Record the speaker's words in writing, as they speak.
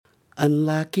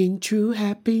Unlocking True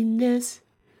Happiness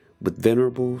with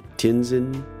Venerable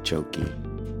Tenzin Choki.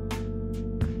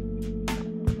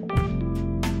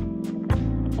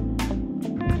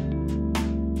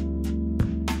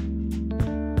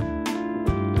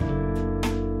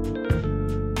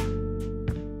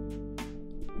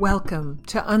 Welcome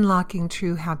to Unlocking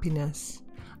True Happiness.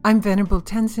 I'm Venerable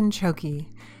Tenzin Choki,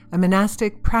 a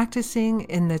monastic practicing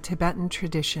in the Tibetan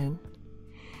tradition.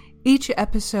 Each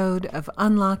episode of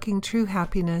Unlocking True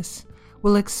Happiness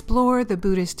will explore the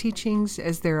Buddhist teachings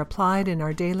as they're applied in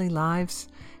our daily lives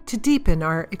to deepen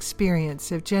our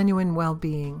experience of genuine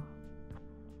well-being.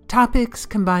 Topics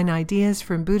combine ideas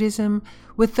from Buddhism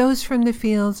with those from the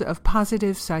fields of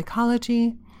positive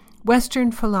psychology,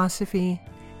 Western philosophy,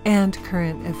 and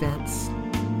current events.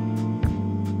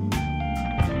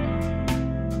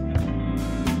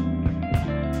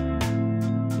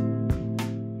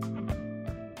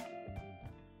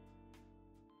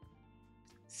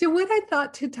 So what I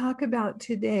thought to talk about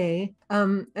today,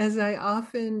 as I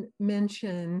often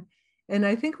mention, and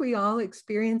I think we all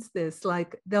experience this,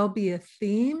 like there'll be a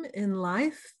theme in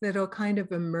life that'll kind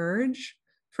of emerge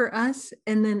for us,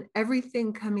 and then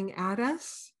everything coming at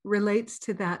us relates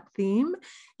to that theme.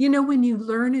 You know, when you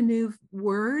learn a new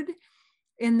word,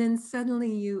 and then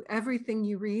suddenly everything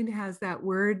you read has that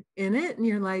word in it, and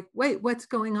you're like, wait, what's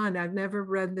going on? I've never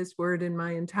read this word in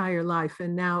my entire life,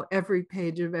 and now every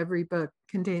page of every book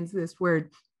contains this word.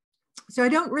 So I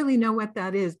don't really know what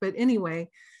that is, but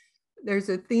anyway, there's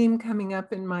a theme coming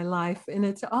up in my life, and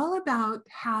it's all about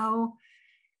how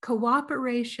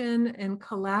cooperation and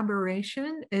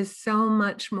collaboration is so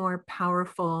much more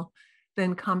powerful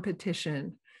than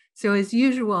competition. So as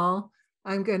usual,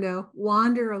 I'm going to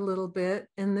wander a little bit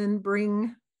and then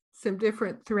bring some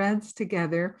different threads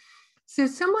together. So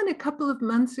someone a couple of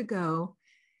months ago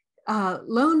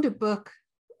loaned a book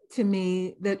to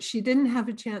me that she didn't have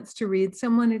a chance to read.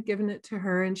 Someone had given it to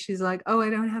her and she's like, oh,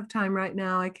 I don't have time right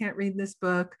now. I can't read this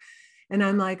book. And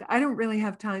I'm like, I don't really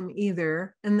have time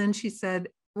either. And then she said,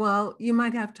 well, you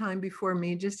might have time before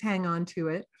me. Just hang on to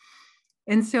it.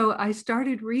 And so I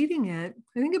started reading it,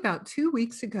 I think about 2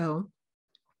 weeks ago.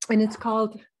 And it's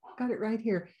called, got it right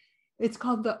here. It's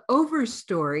called The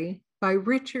Overstory by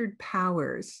Richard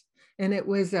Powers. And it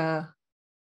was a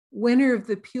winner of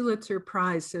the Pulitzer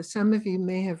Prize. So some of you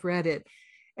may have read it.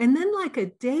 And then like a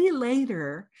day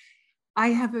later, I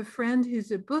have a friend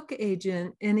who's a book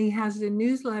agent, and he has a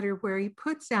newsletter where he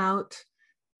puts out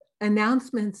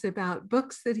announcements about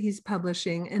books that he's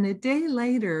publishing. And a day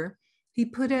later, he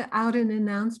put out an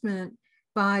announcement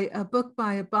by a book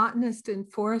by a botanist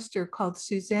and forester called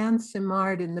Suzanne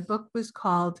Simard. And the book was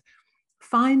called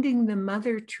Finding the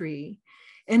Mother Tree.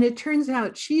 And it turns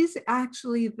out she's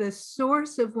actually the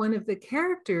source of one of the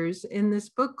characters in this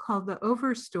book called The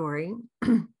Overstory.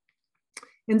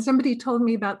 And somebody told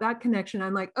me about that connection.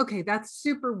 I'm like, okay, that's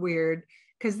super weird,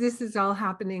 because this is all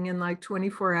happening in like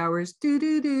 24 hours,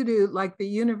 like the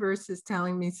universe is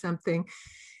telling me something.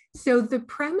 So the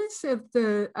premise of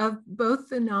both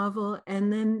the novel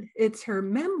and then it's her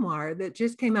memoir that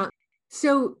just came out.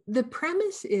 So the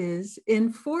premise is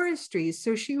in forestry.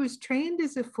 So she was trained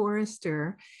as a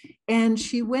forester, and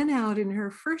she went out, and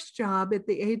her first job at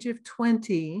the age of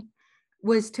 20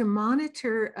 was to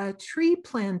monitor a tree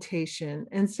plantation.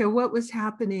 And so what was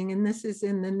happening, and this is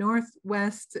in the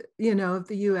Northwest, of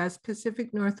the US,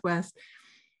 Pacific Northwest,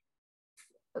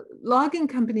 logging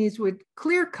companies would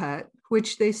clear cut,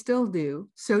 which they still do.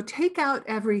 So take out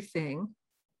everything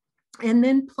and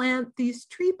then plant these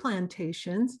tree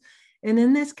plantations. And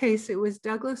in this case, it was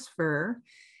Douglas fir,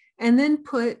 and then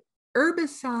put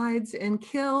herbicides and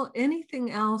kill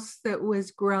anything else that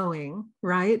was growing,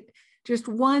 right? Just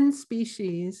one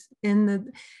species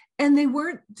and they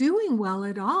weren't doing well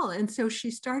at all. And so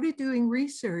she started doing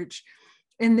research,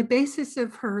 and the basis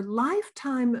of her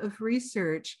lifetime of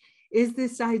research is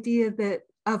this idea that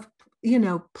of,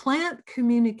 plant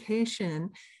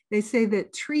communication. They say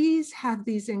that trees have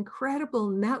these incredible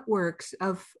networks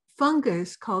of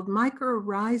fungus called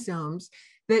mycorrhizomes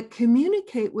that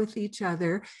communicate with each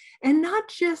other, and not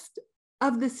just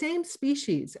of the same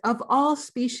species, of all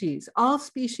species. All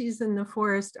species in the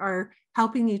forest are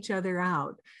helping each other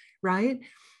out, right?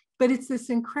 But it's this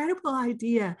incredible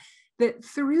idea that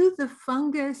through the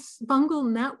fungal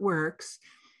networks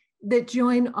that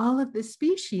join all of the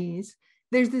species,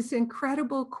 there's this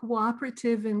incredible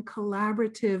cooperative and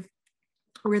collaborative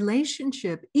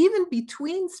relationship, even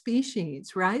between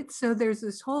species, right? So there's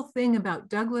this whole thing about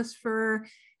Douglas fir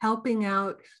helping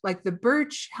out, like the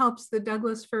birch helps the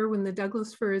Douglas fir when the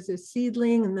Douglas fir is a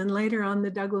seedling, and then later on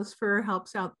the Douglas fir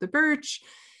helps out the birch.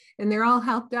 and they're all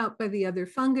helped out by the other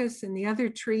fungus and the other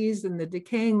trees and the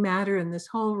decaying matter and this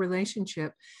whole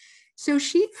relationship. So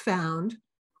she found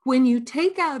when you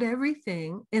take out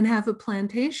everything and have a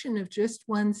plantation of just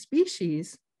one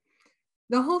species,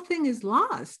 the whole thing is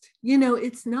lost. You know,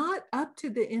 it's not up to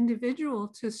the individual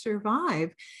to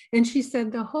survive. And she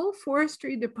said the whole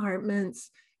forestry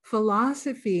department's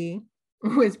philosophy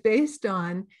was based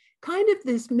on kind of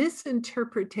this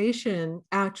misinterpretation,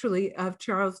 actually, of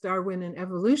Charles Darwin and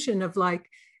evolution, of like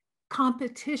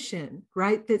competition,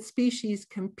 right? That species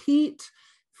compete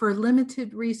for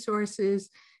limited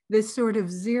resources, this sort of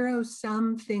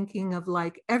zero-sum thinking of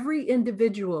like every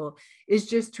individual is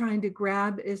just trying to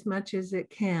grab as much as it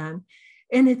can.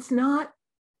 And it's not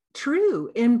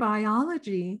true in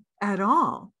biology at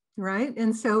all, right?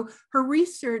 And so her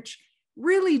research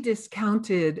really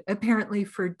discounted, apparently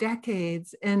for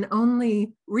decades, and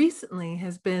only recently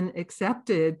has been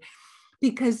accepted,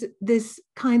 because this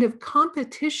kind of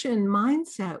competition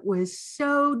mindset was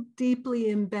so deeply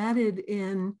embedded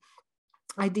in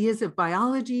ideas of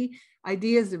biology,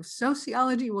 ideas of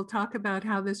sociology. We'll talk about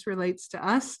how this relates to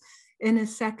us in a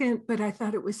second, but I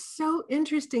thought it was so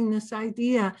interesting, this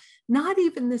idea, not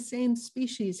even the same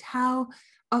species, how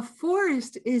a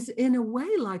forest is in a way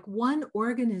like one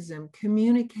organism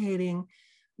communicating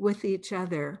with each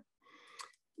other,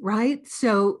 right?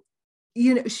 So,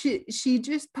 you know, she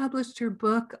just published her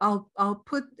book. I'll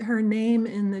put her name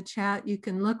in the chat. You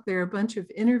can look, there are a bunch of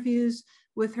interviews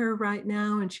with her right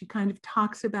now, and she kind of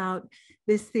talks about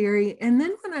this theory. And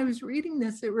then when I was reading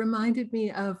this, it reminded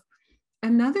me of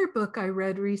another book I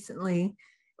read recently,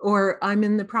 or I'm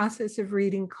in the process of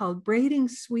reading, called Braiding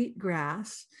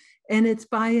Sweetgrass. And it's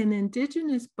by an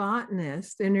indigenous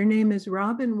botanist, and her name is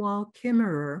Robin Wall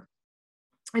Kimmerer.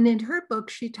 And in her book,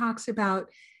 she talks about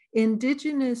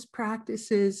indigenous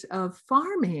practices of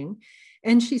farming.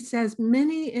 And she says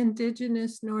many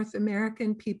indigenous North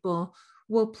American people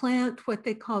will plant what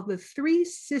they call the three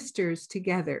sisters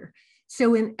together.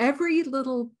 So in every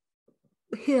little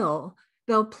hill,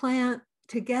 they'll plant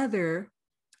together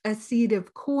a seed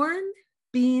of corn,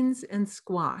 beans, and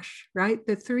squash, right?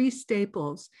 The three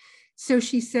staples. So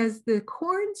she says the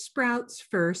corn sprouts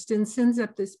first and sends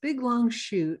up this big long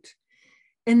shoot.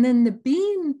 And then the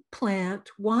bean plant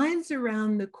winds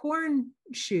around the corn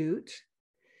shoot,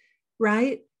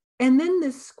 right? And then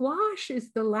the squash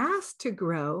is the last to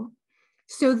grow.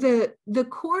 So the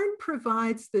corn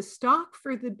provides the stalk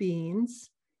for the beans.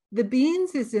 The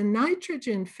beans is a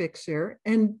nitrogen fixer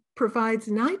and provides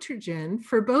nitrogen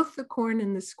for both the corn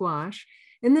and the squash.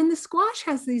 And then the squash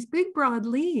has these big broad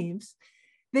leaves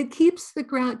that keeps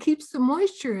the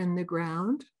moisture in the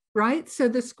ground, right? So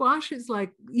the squash is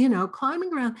like, you know,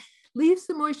 climbing around, leaves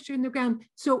the moisture in the ground.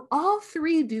 So all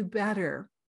three do better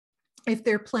if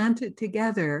they're planted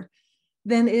together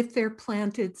than if they're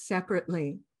planted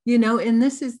separately, you know. And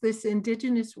this is this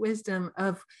indigenous wisdom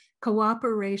of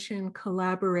cooperation,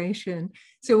 collaboration.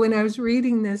 So when I was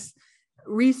reading this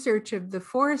research of the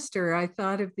forester, I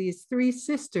thought of these three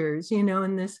sisters, you know,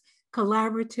 and this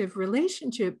collaborative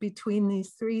relationship between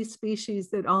these three species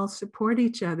that all support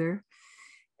each other.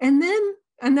 And then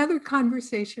another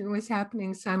conversation was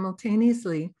happening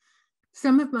simultaneously.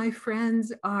 Some of my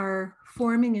friends are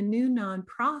forming a new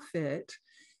nonprofit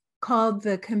called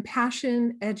the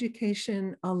Compassion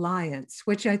Education Alliance,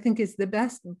 which I think is the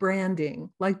best branding.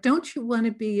 Like, don't you want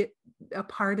to be a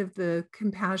part of the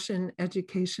Compassion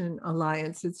Education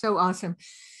Alliance? It's so awesome.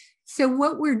 So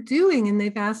what we're doing, and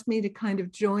they've asked me to kind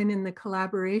of join in the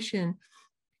collaboration,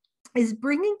 is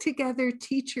bringing together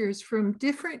teachers from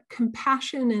different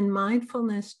compassion and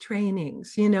mindfulness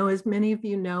trainings. You know, as many of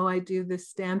you know, I do the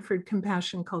Stanford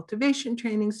Compassion Cultivation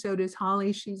Training. So does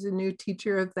Holly. She's a new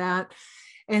teacher of that.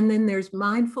 And then there's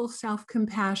mindful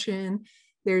self-compassion.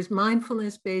 There's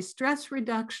mindfulness-based stress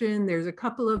reduction. There's a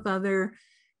couple of other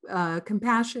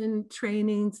compassion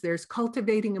trainings. There's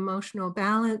cultivating emotional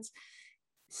balance.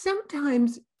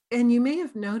 Sometimes, and you may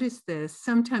have noticed this,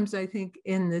 sometimes I think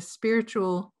in the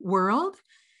spiritual world,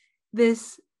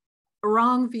 this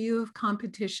wrong view of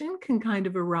competition can kind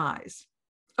of arise.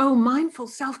 Oh, mindful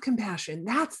self-compassion,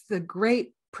 that's the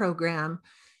great program.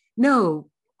 No,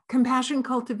 compassion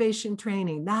cultivation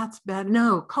training, that's bad.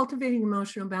 No, cultivating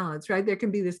emotional balance, right? There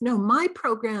can be this, no, my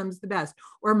program's the best,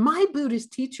 or my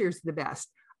Buddhist teacher's the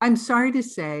best. I'm sorry to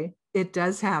say, it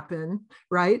does happen,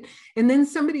 right? And then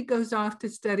somebody goes off to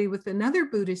study with another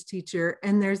Buddhist teacher,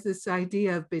 and there's this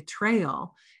idea of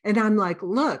betrayal. And I'm like,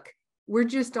 look, we're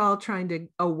just all trying to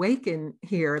awaken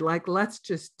here. Like, let's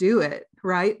just do it,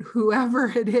 right? Whoever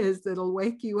it is that'll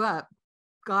wake you up,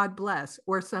 God bless,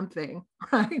 or something,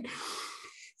 right?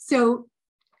 So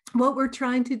what we're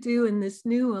trying to do in this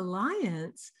new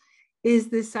alliance is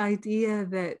this idea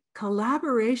that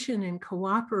collaboration and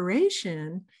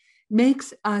cooperation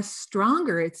makes us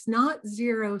stronger. It's not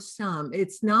zero sum.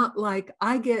 It's not like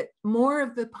I get more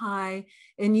of the pie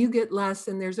and you get less,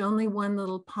 and there's only one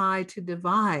little pie to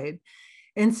divide.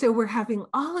 And so we're having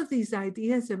all of these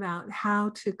ideas about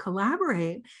how to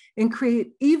collaborate and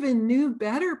create even new,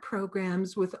 better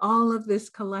programs with all of this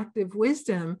collective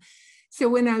wisdom. So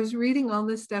when I was reading all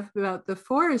this stuff about the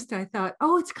forest, I thought,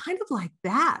 oh, it's kind of like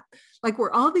that. Like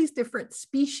we're all these different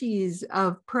species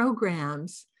of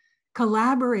programs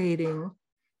collaborating,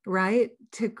 right,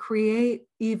 to create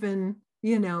even,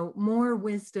 more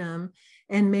wisdom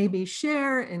and maybe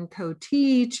share and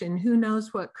co-teach, and who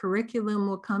knows what curriculum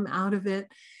will come out of it.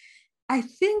 I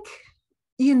think,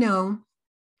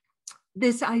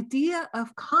 this idea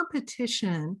of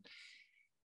competition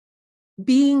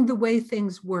being the way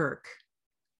things work,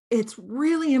 it's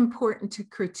really important to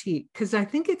critique, because I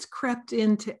think it's crept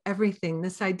into everything.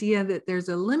 This idea that there's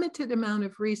a limited amount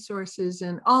of resources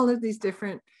in all of these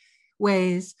different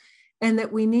ways, and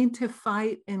that we need to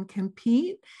fight and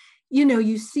compete.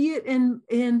 You see it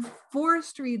in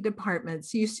forestry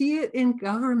departments, you see it in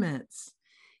governments,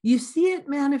 you see it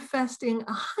manifesting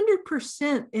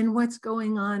 100% in what's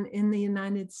going on in the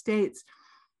United States.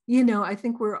 I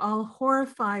think we're all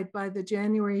horrified by the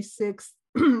January 6th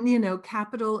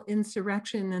Capitol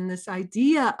insurrection, and this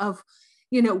idea of,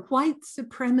 white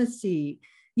supremacy.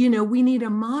 We need a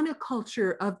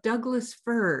monoculture of Douglas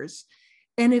firs.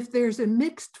 And if there's a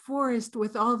mixed forest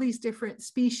with all these different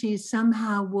species,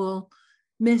 somehow we'll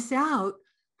miss out,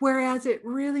 whereas it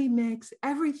really makes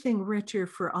everything richer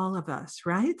for all of us,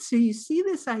 right? So you see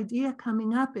this idea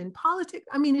coming up in politics.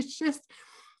 I mean, it's just,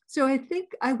 so I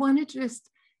think I want to just,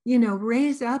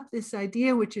 raise up this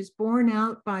idea, which is borne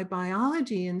out by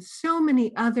biology and so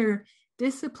many other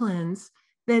disciplines,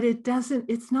 that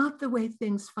it's not the way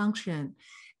things function.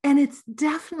 And it's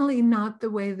definitely not the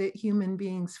way that human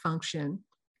beings function.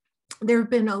 There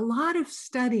have been a lot of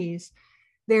studies.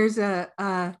 There's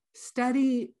a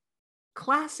study,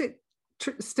 classic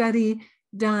study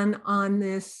done on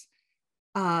this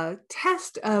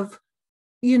test of,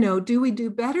 do we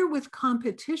do better with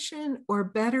competition or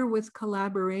better with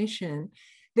collaboration?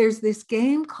 There's this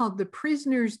game called The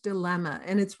Prisoner's Dilemma,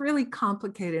 and it's really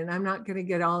complicated. I'm not going to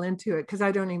get all into it because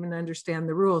I don't even understand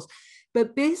the rules.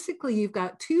 But basically, you've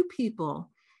got two people,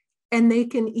 and they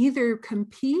can either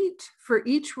compete for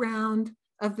each round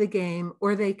of the game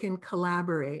or they can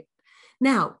collaborate.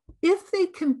 Now, if they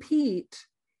compete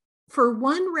for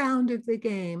one round of the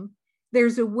game,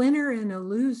 there's a winner and a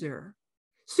loser.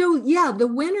 So yeah, the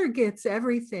winner gets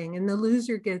everything and the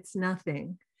loser gets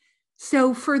nothing.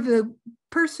 So for the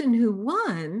person who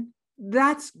won,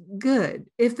 that's good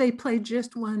if they play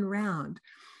just one round.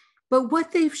 But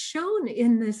what they've shown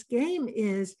in this game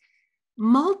is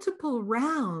multiple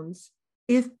rounds,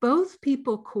 if both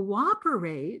people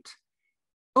cooperate,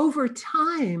 over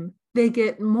time, they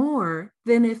get more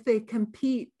than if they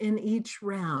compete in each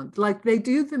round. Like they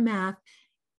do the math.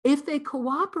 If they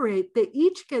cooperate, they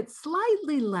each get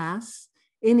slightly less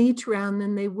in each round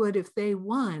than they would if they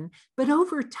won. But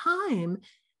over time,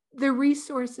 the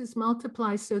resources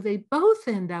multiply, so they both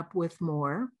end up with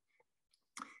more.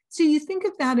 So you think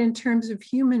of that in terms of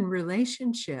human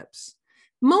relationships.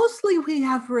 Mostly we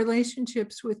have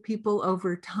relationships with people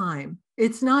over time.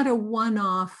 It's not a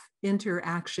one-off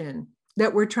interaction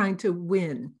that we're trying to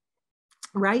win,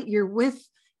 right? You're with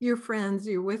your friends,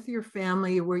 you're with your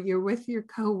family, you're with your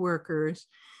coworkers.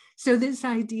 So this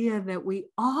idea that we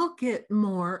all get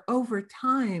more over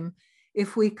time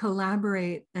if we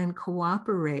collaborate and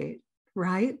cooperate,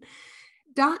 right?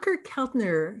 Dr.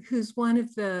 Keltner, who's one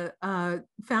of the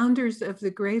founders of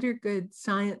the Greater Good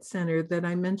Science Center that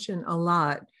I mention a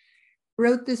lot,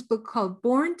 wrote this book called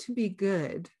Born to Be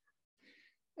Good.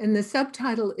 And the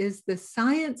subtitle is The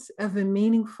Science of a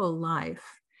Meaningful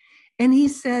Life. And he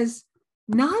says,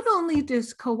 not only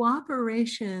does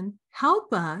cooperation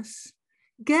help us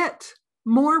get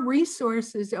more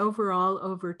resources overall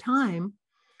over time,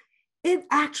 it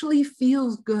actually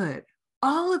feels good.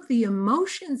 All of the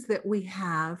emotions that we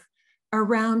have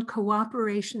around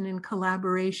cooperation and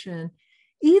collaboration,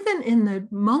 even in the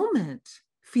moment,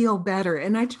 feel better.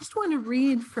 And I just want to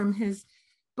read from his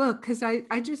book because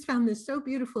I just found this so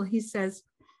beautiful. He says,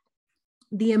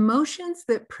 the emotions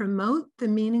that promote the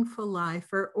meaningful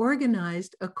life are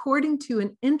organized according to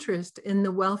an interest in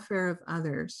the welfare of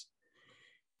others.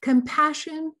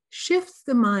 Compassion shifts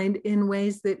the mind in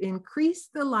ways that increase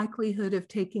the likelihood of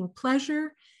taking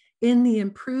pleasure in the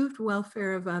improved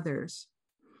welfare of others.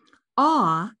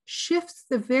 Awe shifts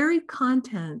the very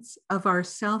contents of our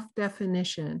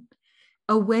self-definition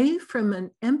away from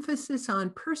an emphasis on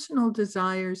personal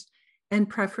desires and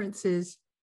preferences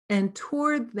and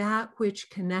toward that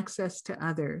which connects us to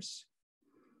others.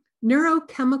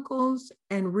 Neurochemicals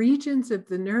and regions of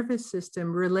the nervous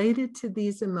system related to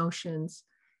these emotions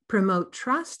promote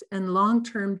trust and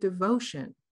long-term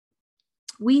devotion.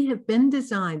 We have been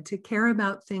designed to care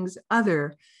about things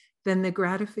other than the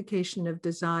gratification of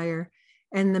desire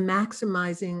and the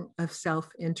maximizing of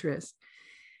self-interest.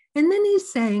 And then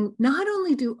he's saying, not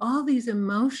only do all these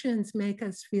emotions make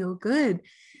us feel good,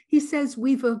 he says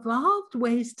we've evolved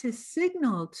ways to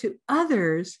signal to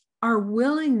others our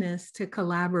willingness to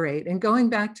collaborate. And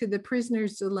going back to the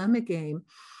prisoner's dilemma game,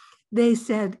 they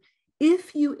said,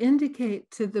 if you indicate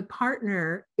to the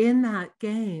partner in that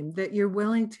game that you're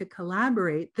willing to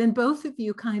collaborate, then both of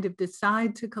you kind of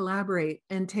decide to collaborate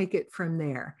and take it from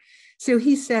there. So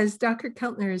he says, Dr.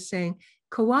 Keltner is saying,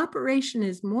 cooperation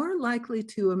is more likely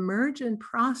to emerge and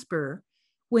prosper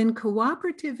when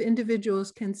cooperative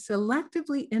individuals can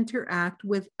selectively interact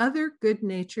with other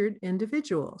good-natured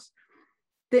individuals.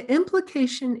 The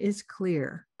implication is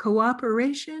clear.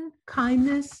 Cooperation,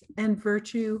 kindness, and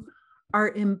virtue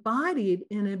are embodied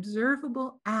in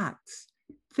observable acts,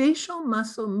 facial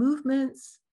muscle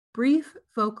movements, brief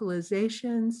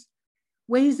vocalizations,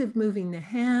 ways of moving the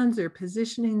hands or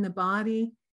positioning the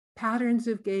body, patterns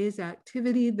of gaze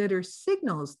activity that are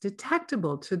signals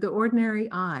detectable to the ordinary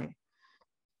eye.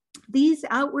 These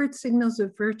outward signals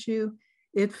of virtue,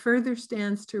 it further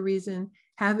stands to reason,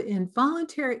 have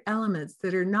involuntary elements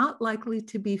that are not likely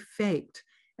to be faked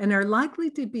and are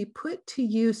likely to be put to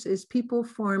use as people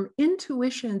form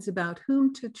intuitions about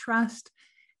whom to trust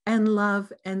and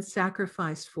love and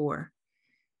sacrifice for.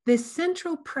 This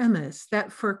central premise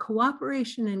that for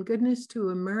cooperation and goodness to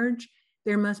emerge,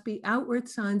 there must be outward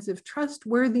signs of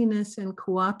trustworthiness and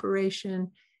cooperation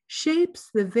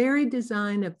shapes the very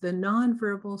design of the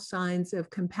nonverbal signs of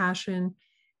compassion,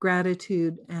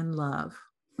 gratitude, and love.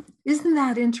 Isn't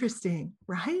that interesting,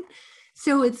 right?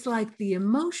 So it's like the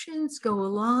emotions go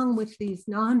along with these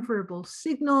nonverbal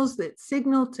signals that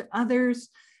signal to others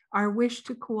our wish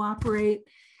to cooperate.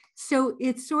 So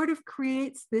it sort of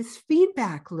creates this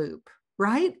feedback loop,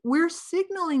 right? We're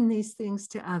signaling these things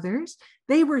to others.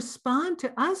 They respond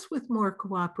to us with more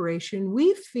cooperation.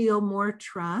 We feel more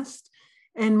trust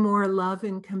and more love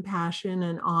and compassion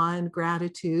and awe and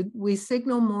gratitude. We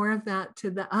signal more of that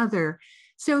to the other.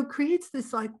 So it creates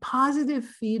this like positive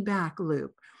feedback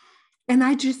loop. And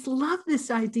I just love this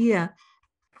idea.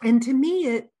 And to me,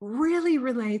 it really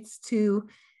relates to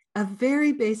a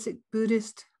very basic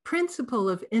Buddhist principle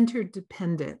of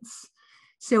interdependence.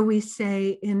 So we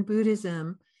say in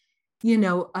Buddhism, you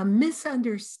know, a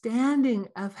misunderstanding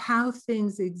of how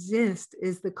things exist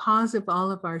is the cause of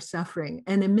all of our suffering,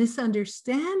 and a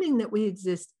misunderstanding that we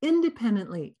exist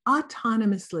independently,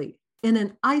 autonomously, in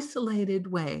an isolated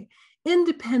way,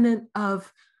 independent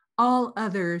of all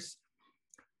others,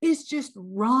 is just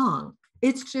wrong.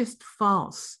 It's just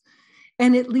false.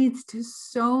 And it leads to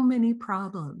so many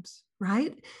problems,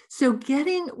 right? So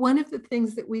one of the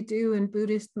things that we do in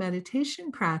Buddhist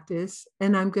meditation practice,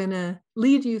 and I'm going to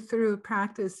lead you through a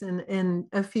practice in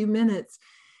a few minutes,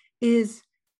 is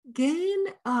gain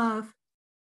of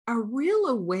a real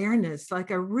awareness,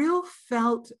 like a real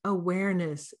felt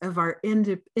awareness of our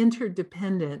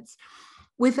interdependence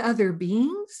with other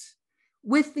beings,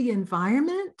 with the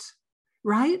environment,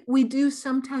 right? We'll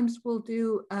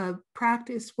do a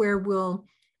practice where we'll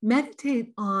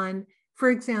meditate on, for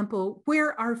example,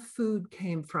 where our food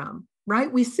came from,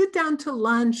 right? We sit down to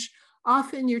lunch.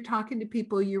 Often you're talking to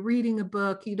people, you're reading a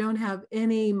book, you don't have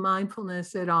any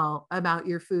mindfulness at all about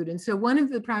your food. And so one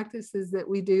of the practices that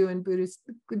we do in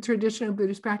traditional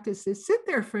Buddhist practice is sit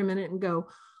there for a minute and go,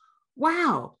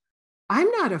 wow, I'm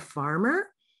not a farmer.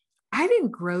 I didn't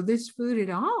grow this food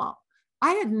at all.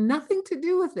 I had nothing to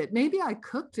do with it. Maybe I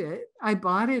cooked it. I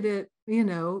bought it at,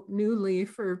 New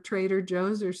Leaf or Trader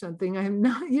Joe's or something. I'm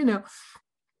not,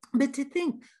 but to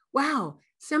think, wow,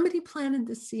 somebody planted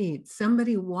the seed,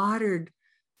 somebody watered,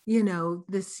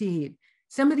 the seed,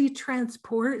 somebody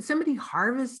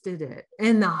harvested it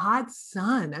in the hot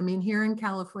sun. I mean, here in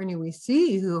California, we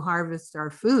see who harvests our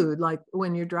food, like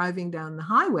when you're driving down the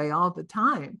highway all the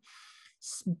time,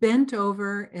 bent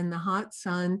over in the hot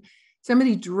sun.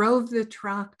 Somebody drove the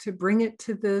truck to bring it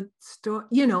to the store,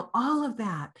 all of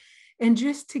that. And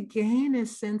just to gain a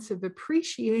sense of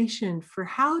appreciation for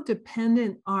how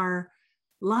dependent our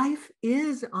life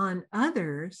is on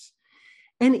others,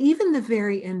 and even the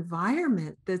very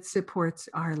environment that supports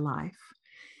our life.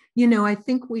 I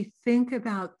think we think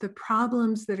about the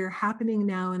problems that are happening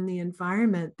now in the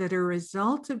environment that are a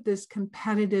result of this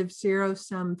competitive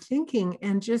zero-sum thinking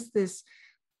and just this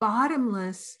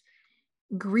bottomless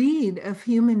greed of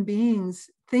human beings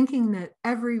thinking that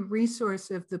every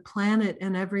resource of the planet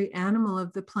and every animal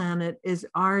of the planet is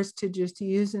ours to just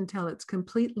use until it's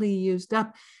completely used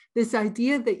up. This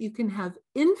idea that you can have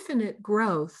infinite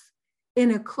growth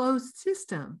in a closed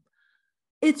system,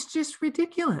 it's just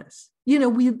ridiculous.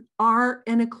 We are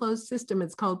in a closed system.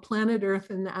 It's called planet Earth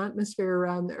and the atmosphere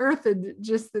around the Earth, and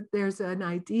just that there's an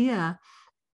idea.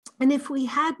 And if we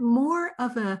had more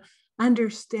of a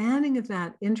understanding of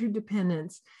that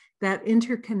interdependence, that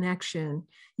interconnection,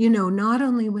 not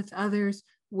only with others,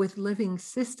 with living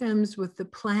systems, with the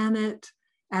planet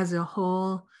as a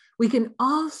whole, we can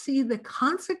all see the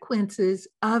consequences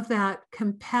of that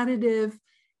competitive,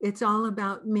 it's all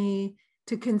about me,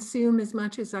 to consume as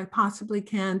much as I possibly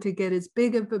can, to get as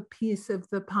big of a piece of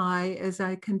the pie as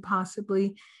I can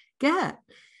possibly get.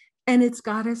 And it's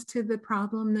got us to the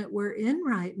problem that we're in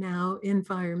right now,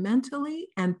 environmentally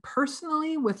and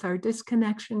personally, with our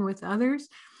disconnection with others.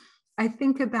 I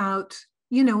think about,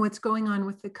 what's going on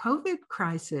with the COVID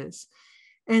crisis.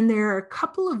 And there are a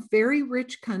couple of very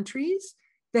rich countries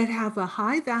that have a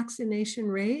high vaccination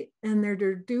rate and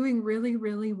they're doing really,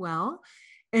 really well.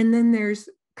 And then there's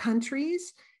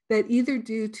countries that either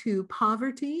due to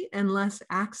poverty and less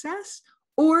access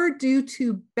or due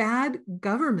to bad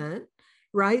government,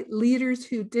 right? Leaders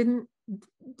who didn't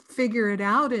figure it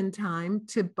out in time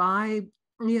to buy,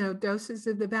 doses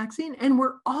of the vaccine. And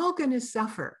we're all going to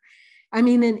suffer. I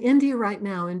mean, in India right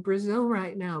now, in Brazil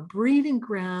right now, breeding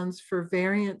grounds for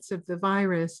variants of the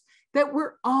virus that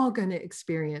we're all going to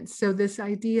experience. So this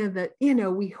idea that,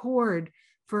 we hoard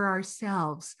for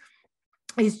ourselves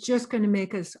is just going to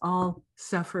make us all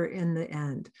suffer in the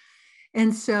end.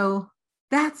 And so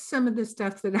that's some of the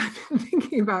stuff that I've been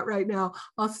thinking about right now.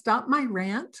 I'll stop my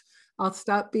rant. I'll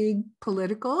stop being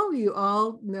political. You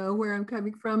all know where I'm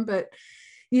coming from, but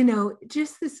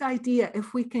just this idea,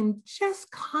 if we can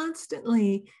just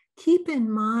constantly keep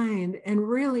in mind and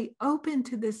really open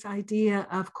to this idea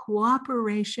of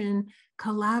cooperation,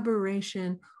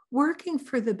 collaboration, working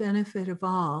for the benefit of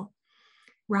all,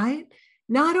 right?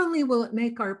 Not only will it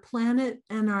make our planet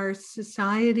and our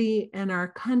society and our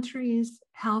countries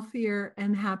healthier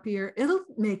and happier, it'll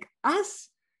make us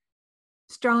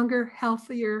stronger,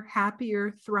 healthier,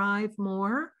 happier, thrive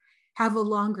more, have a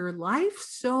longer life.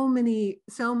 So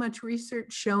much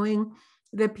research showing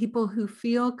that people who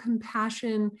feel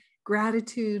compassion,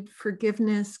 gratitude,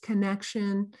 forgiveness,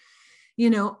 connection,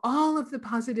 all of the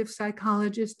positive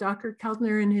psychologists, Dr.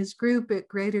 Keltner and his group at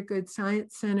Greater Good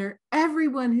Science Center,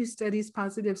 everyone who studies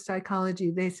positive psychology,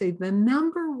 they say the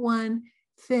number one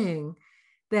thing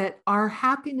that our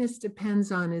happiness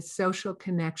depends on is social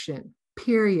connection,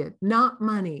 period. Not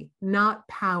money, not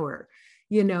power,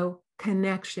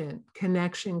 connection.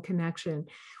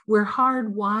 We're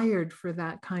hardwired for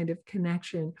that kind of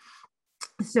connection.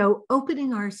 So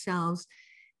opening ourselves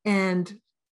and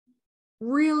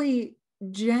really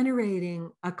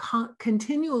generating a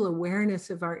continual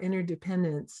awareness of our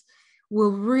interdependence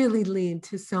will really lead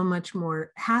to so much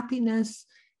more happiness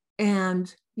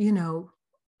and,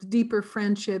 deeper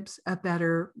friendships, a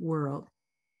better world.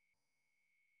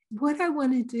 What I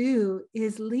want to do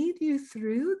is lead you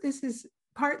through, this is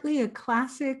partly a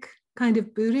classic kind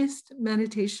of Buddhist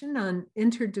meditation on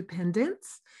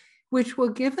interdependence, which will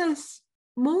give us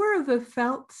more of a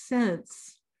felt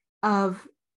sense of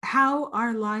how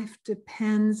our life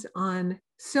depends on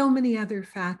so many other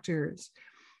factors.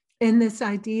 And this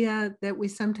idea that we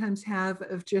sometimes have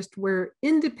of just we're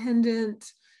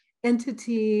independent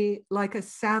entity, like a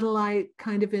satellite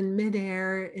kind of in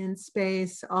midair in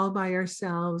space all by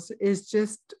ourselves, is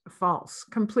just false,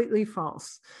 completely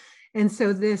false. And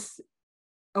so this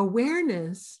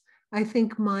awareness, I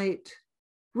think, might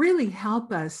really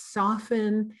help us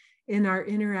soften in our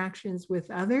interactions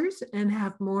with others and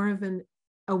have more of an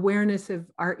awareness of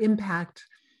our impact,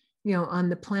 on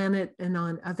the planet and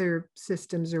on other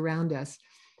systems around us.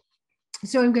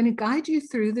 So I'm going to guide you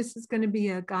through. This is going to be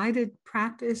a guided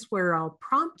practice where I'll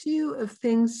prompt you of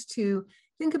things to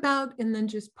think about and then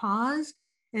just pause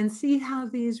and see how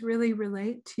these really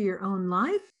relate to your own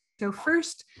life. So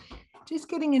first, just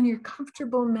getting in your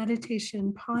comfortable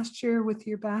meditation posture with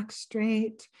your back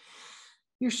straight,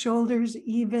 your shoulders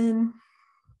even,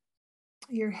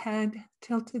 your head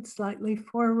tilted slightly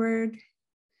forward,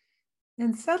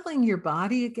 and settling your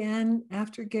body again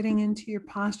after getting into your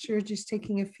posture, just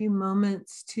taking a few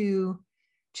moments to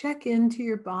check into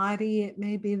your body. It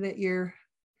may be that you're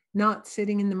not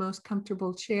sitting in the most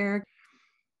comfortable chair.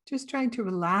 Just trying to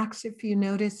relax if you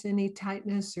notice any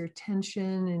tightness or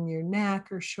tension in your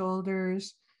neck or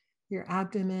shoulders, your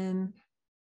abdomen.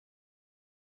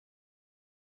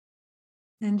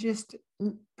 And just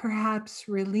perhaps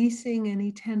releasing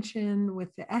any tension with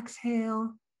the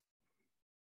exhale.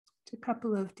 A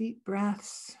couple of deep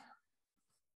breaths.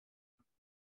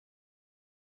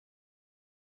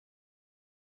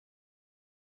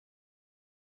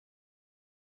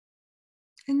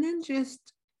 And then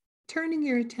just turning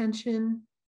your attention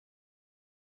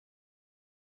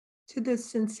to the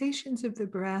sensations of the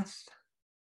breath.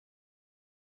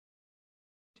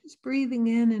 Just breathing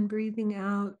in and breathing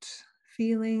out,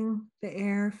 feeling the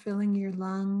air filling your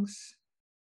lungs.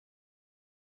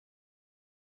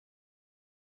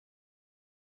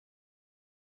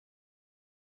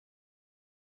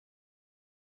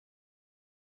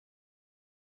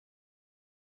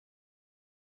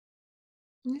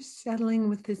 And just settling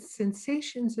with the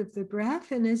sensations of the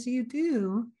breath. And as you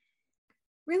do,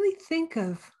 really think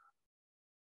of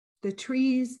the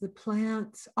trees, the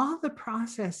plants, all the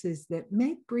processes that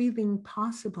make breathing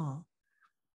possible.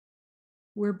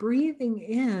 We're breathing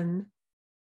in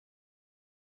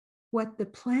what the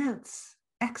plants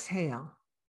exhale.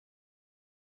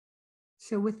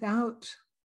 So without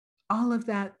all of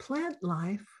that plant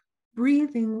life,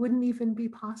 breathing wouldn't even be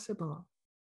possible.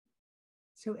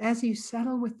 So as you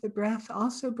settle with the breath,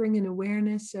 also bring an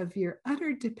awareness of your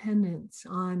utter dependence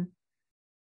on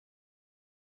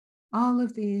all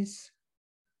of these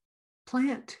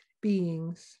plant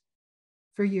beings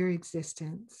for your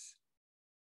existence.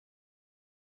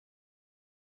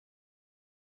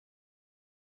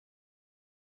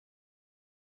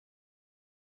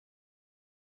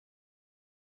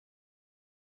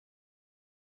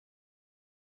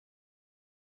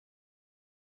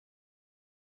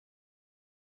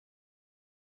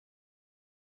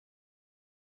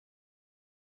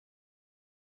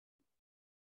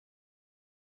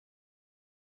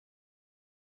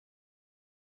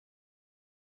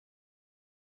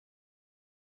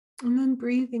 And then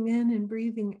breathing in and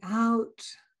breathing out,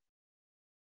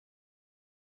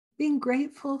 being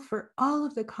grateful for all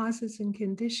of the causes and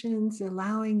conditions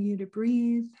allowing you to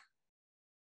breathe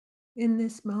in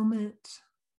this moment.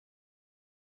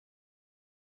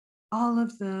 All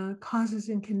of the causes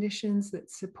and conditions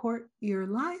that support your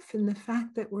life and the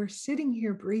fact that we're sitting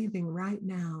here breathing right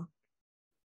now.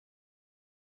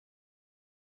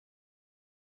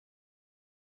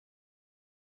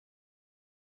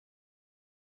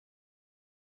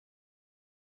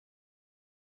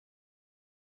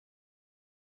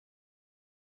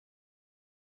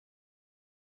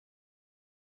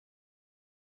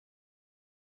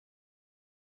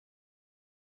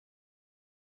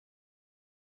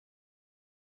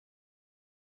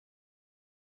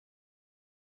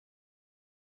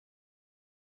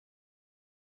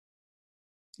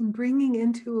 And bringing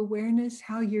into awareness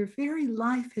how your very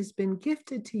life has been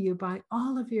gifted to you by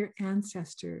all of your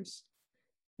ancestors,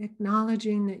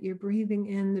 acknowledging that you're breathing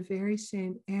in the very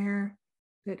same air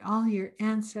that all your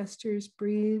ancestors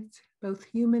breathed, both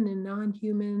human and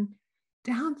non-human,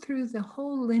 down through the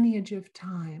whole lineage of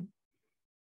time.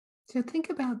 So think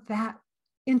about that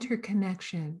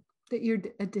interconnection, that you're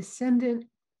a descendant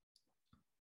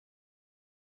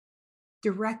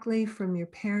directly from your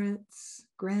parents,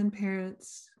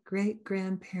 grandparents,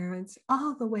 great-grandparents,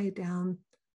 all the way down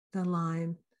the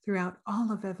line throughout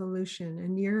all of evolution.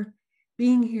 And you're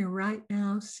being here right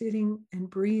now, sitting and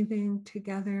breathing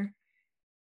together,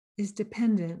 is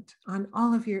dependent on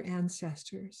all of your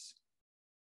ancestors.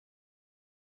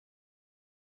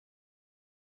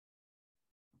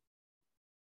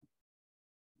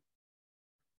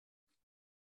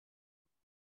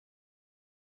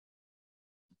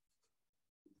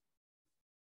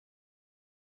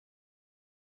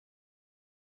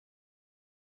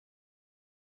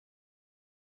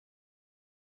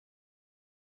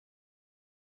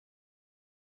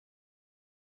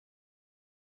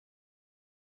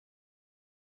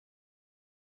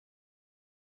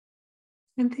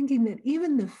 And thinking that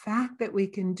even the fact that we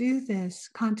can do this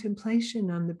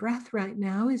contemplation on the breath right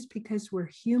now is because we're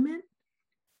human,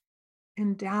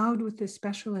 endowed with the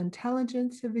special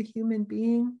intelligence of a human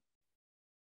being.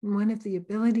 And one of the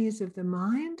abilities of the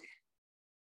mind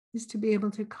is to be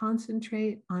able to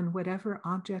concentrate on whatever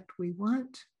object we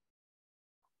want.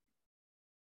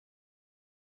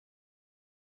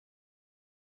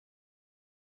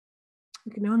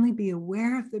 We can only be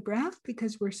aware of the breath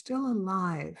because we're still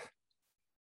alive.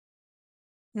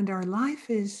 And our life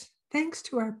is thanks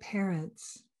to our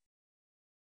parents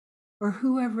or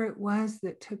whoever it was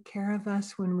that took care of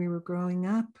us when we were growing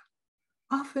up.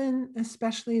 Often,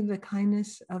 especially the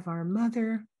kindness of our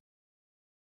mother,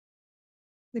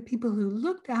 the people who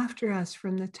looked after us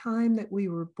from the time that we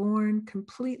were born,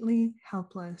 completely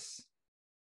helpless.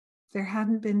 There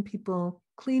hadn't been people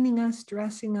cleaning us,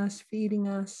 dressing us, feeding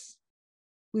us,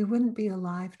 we wouldn't be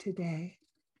alive today.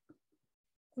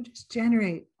 We'll just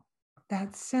generate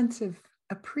that sense of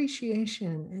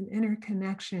appreciation and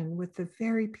interconnection with the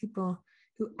very people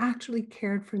who actually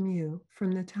cared for you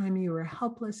from the time you were a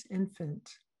helpless infant.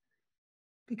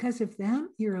 Because of them,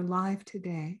 you're alive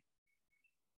today.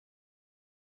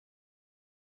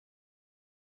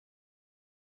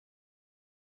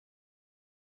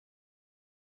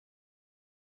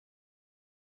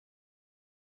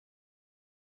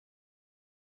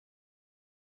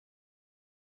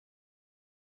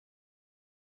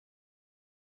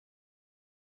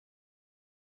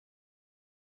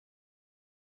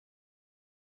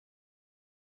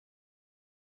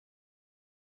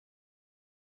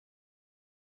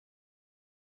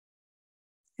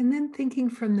 And then thinking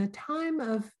from the time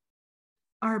of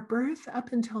our birth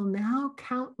up until now,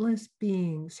 countless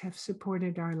beings have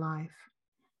supported our life.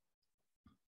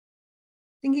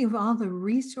 Thinking of all the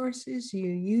resources you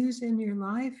use in your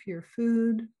life, your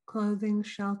food, clothing,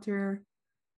 shelter,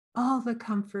 all the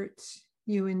comforts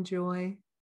you enjoy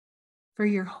for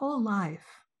your whole life.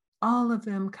 All of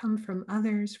them come from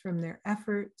others, from their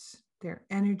efforts, their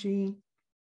energy,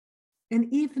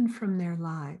 and even from their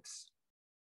lives.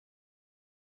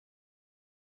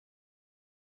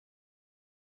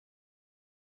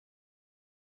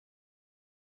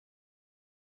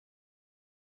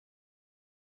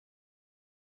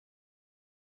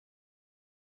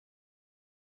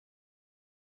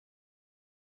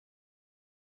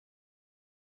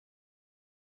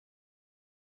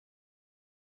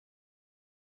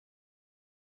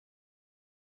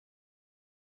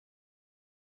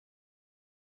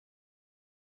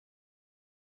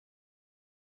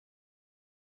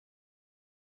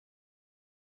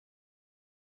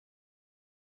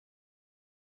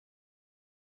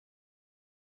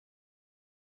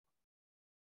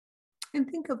 And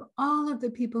think of all of the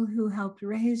people who helped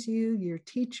raise you, your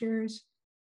teachers,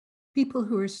 people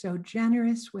who are so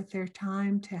generous with their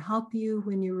time to help you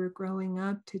when you were growing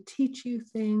up, to teach you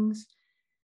things.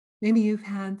 Maybe you've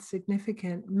had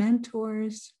significant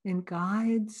mentors and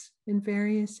guides in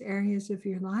various areas of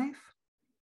your life,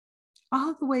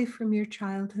 all the way from your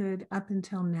childhood up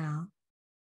until now.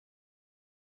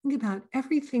 Think about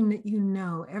everything that you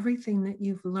know, everything that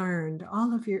you've learned,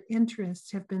 all of your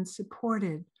interests have been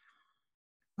supported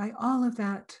by all of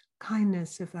that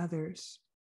kindness of others.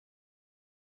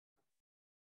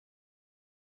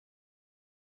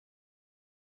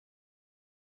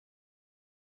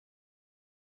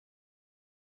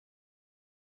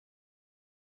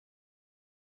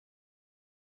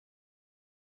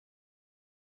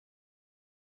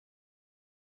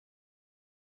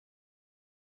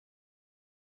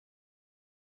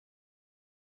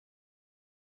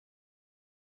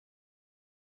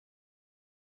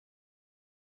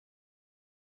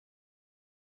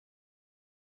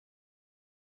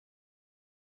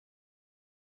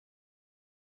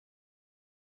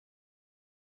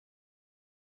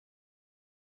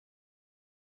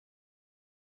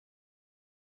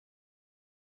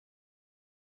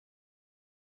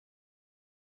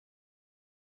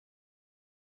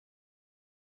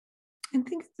 And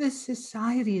think of the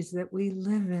societies that we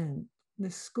live in,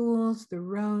 the schools, the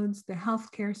roads, the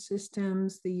healthcare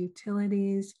systems, the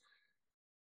utilities.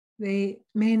 They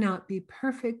may not be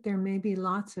perfect. There may be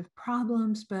lots of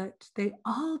problems, but they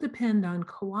all depend on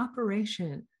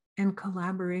cooperation and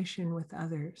collaboration with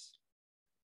others.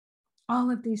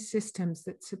 All of these systems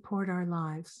that support our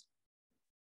lives.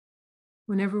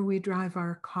 Whenever we drive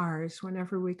our cars,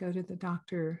 whenever we go to the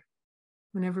doctor,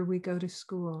 whenever we go to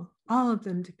school, all of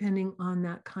them depending on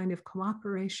that kind of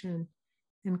cooperation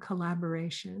and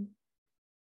collaboration.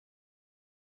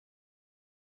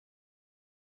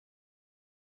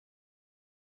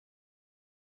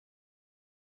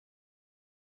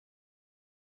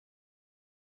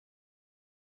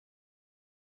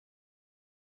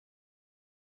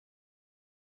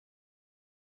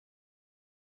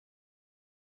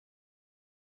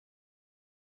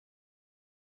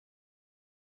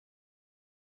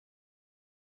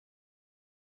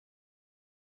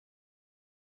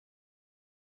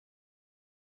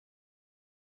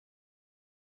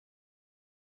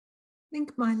 I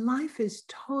think my life is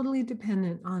totally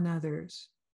dependent on others.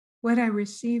 What I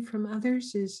receive from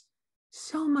others is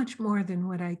so much more than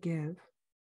what I give.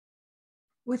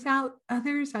 Without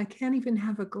others, I can't even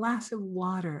have a glass of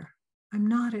water. I'm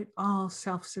not at all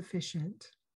self-sufficient.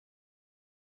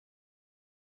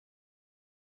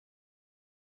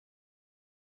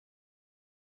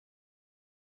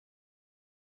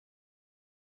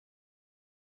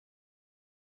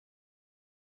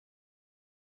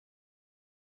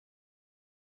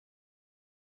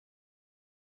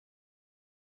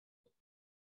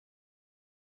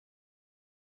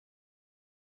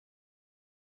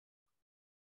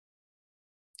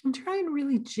 And try and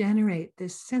really generate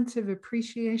this sense of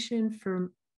appreciation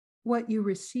for what you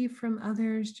receive from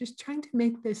others, just trying to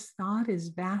make this thought as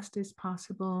vast as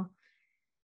possible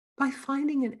by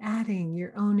finding and adding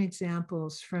your own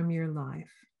examples from your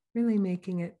life, really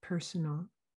making it personal.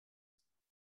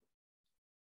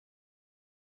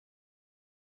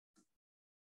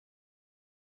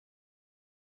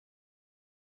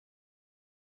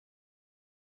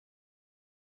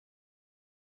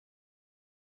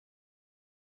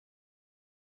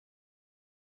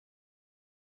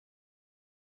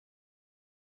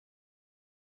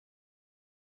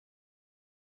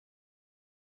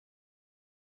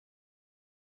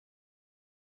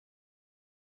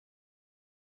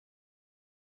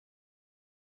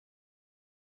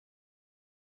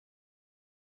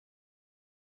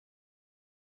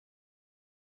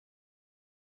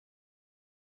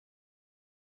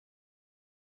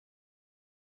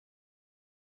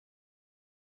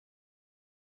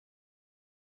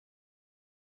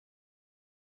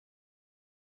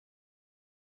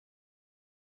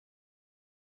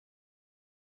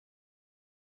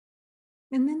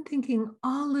 And then thinking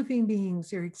all living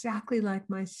beings are exactly like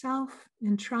myself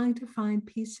and trying to find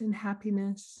peace and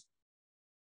happiness.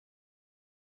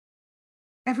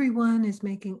 Everyone is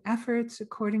making efforts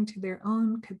according to their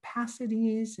own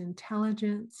capacities,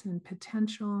 intelligence, and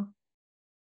potential.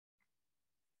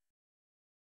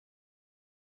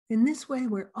 In this way,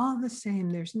 we're all the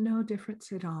same. There's no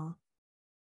difference at all.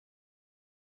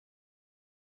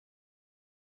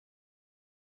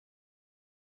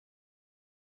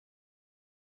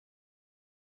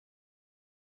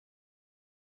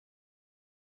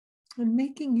 And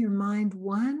making your mind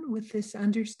one with this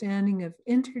understanding of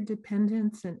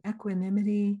interdependence and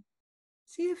equanimity,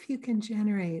 see if you can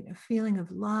generate a feeling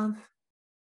of love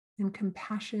and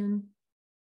compassion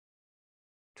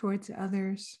towards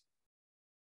others.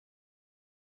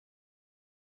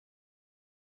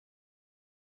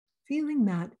 Feeling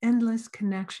that endless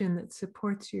connection that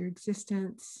supports your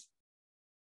existence.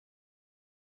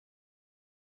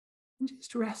 And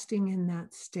just resting in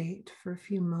that state for a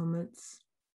few moments.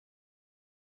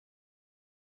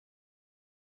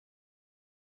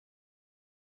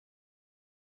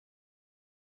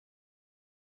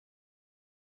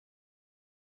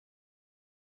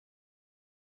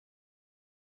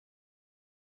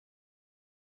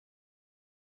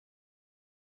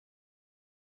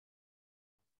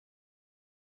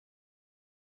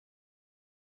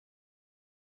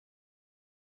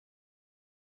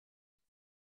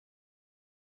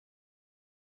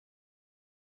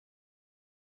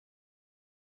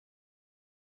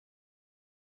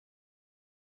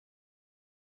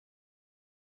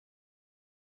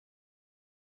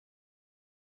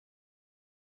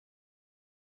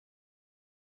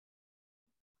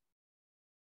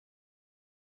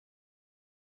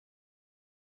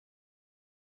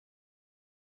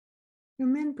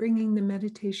 And then bringing the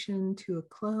meditation to a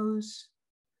close,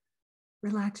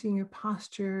 relaxing your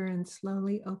posture and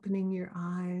slowly opening your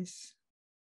eyes.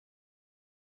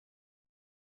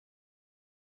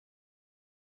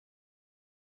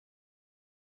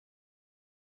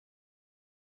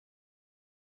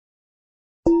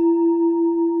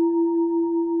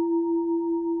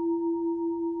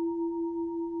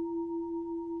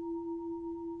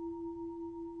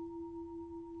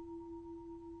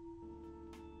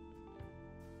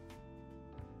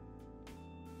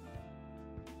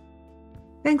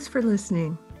 Thanks for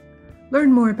listening.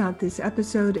 Learn more about this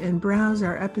episode and browse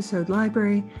our episode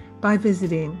library by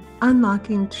visiting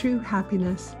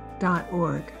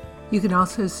unlockingtruehappiness.org. You can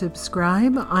also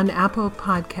subscribe on Apple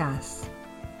Podcasts.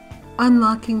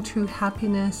 Unlocking True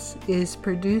Happiness is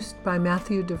produced by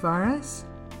Matthew Devaris,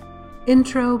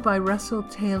 intro by Russell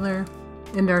Taylor,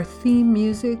 and our theme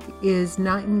music is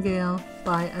Nightingale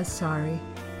by Asari.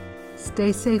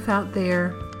 Stay safe out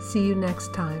there. See you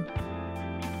next time.